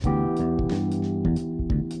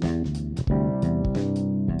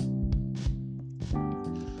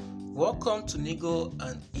Welcome to Nego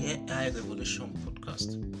and AI Revolution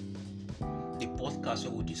podcast, the podcast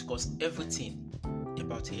where we discuss everything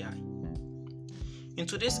about AI. In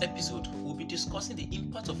today's episode, we'll be discussing the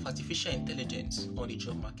impact of artificial intelligence on the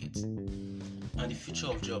job market and the future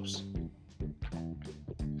of jobs.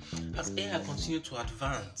 As AI continues to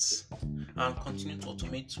advance and continue to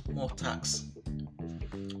automate more tasks,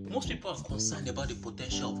 most people are concerned about the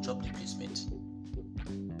potential of job replacement.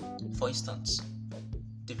 For instance,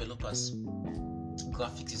 developers,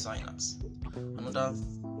 graphic designers, and other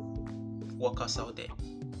workers out there.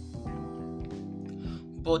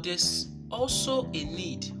 But there's also a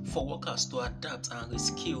need for workers to adapt and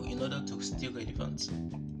reskill in order to stay relevant.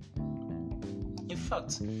 In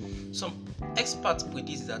fact, some experts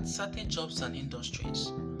predict that certain jobs and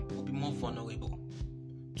industries will be more vulnerable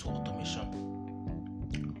to automation,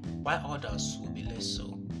 while others will be less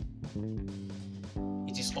so.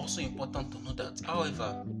 It is also important to know that,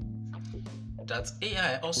 however, that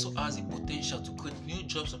AI also has the potential to create new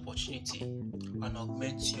jobs opportunity and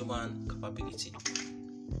augment human capability.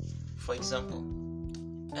 For example,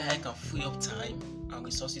 AI can free up time and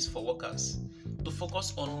resources for workers to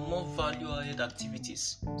focus on more value-added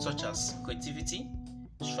activities such as creativity,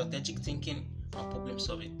 strategic thinking, and problem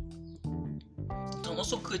solving. It can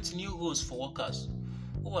also create new roles for workers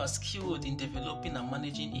who are skilled in developing and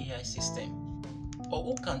managing AI systems, or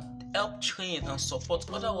who can help train and support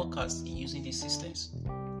other workers in using these systems.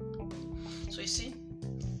 So you see,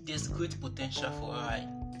 there's great potential for AI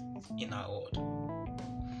in our world.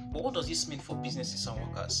 But what does this mean for businesses and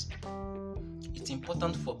workers? It's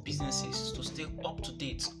important for businesses to stay up to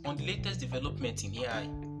date on the latest development in AI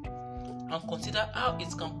and consider how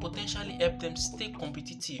it can potentially help them stay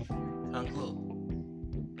competitive and grow.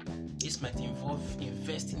 This might involve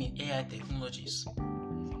investing in AI technologies,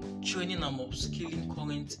 training and upskilling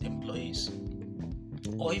current employees,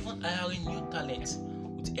 or even hiring new talent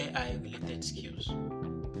with AI-related skills.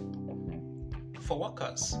 For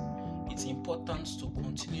workers, it's important to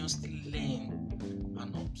continuously learn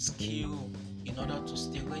and upskill in order to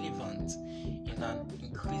stay relevant in an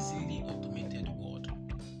increasingly automated world.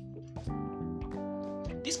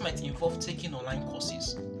 This might involve taking online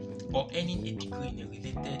courses or earning a degree in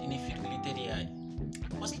a field-related AI,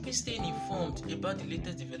 but simply staying informed about the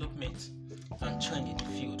latest development and trend in the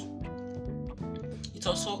field. It's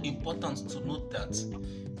also important to note that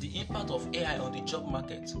the impact of AI on the job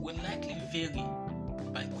market will likely vary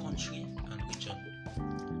by country and region,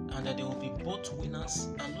 and that there will be both winners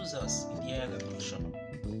and losers in the AI revolution.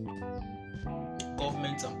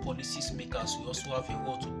 Governments and policy makers will also have a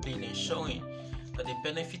role to play in ensuring that the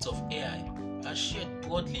benefits of AI are shared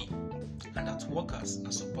broadly and that workers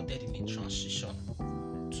are supported in the transition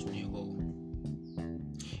to new role.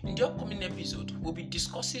 In the upcoming episode, we'll be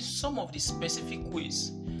discussing some of the specific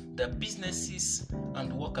ways that businesses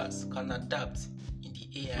and workers can adapt in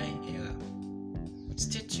the AI era.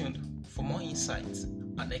 Stay tuned for more insights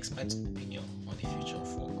and expert opinion on the future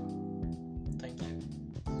of work. Thank you.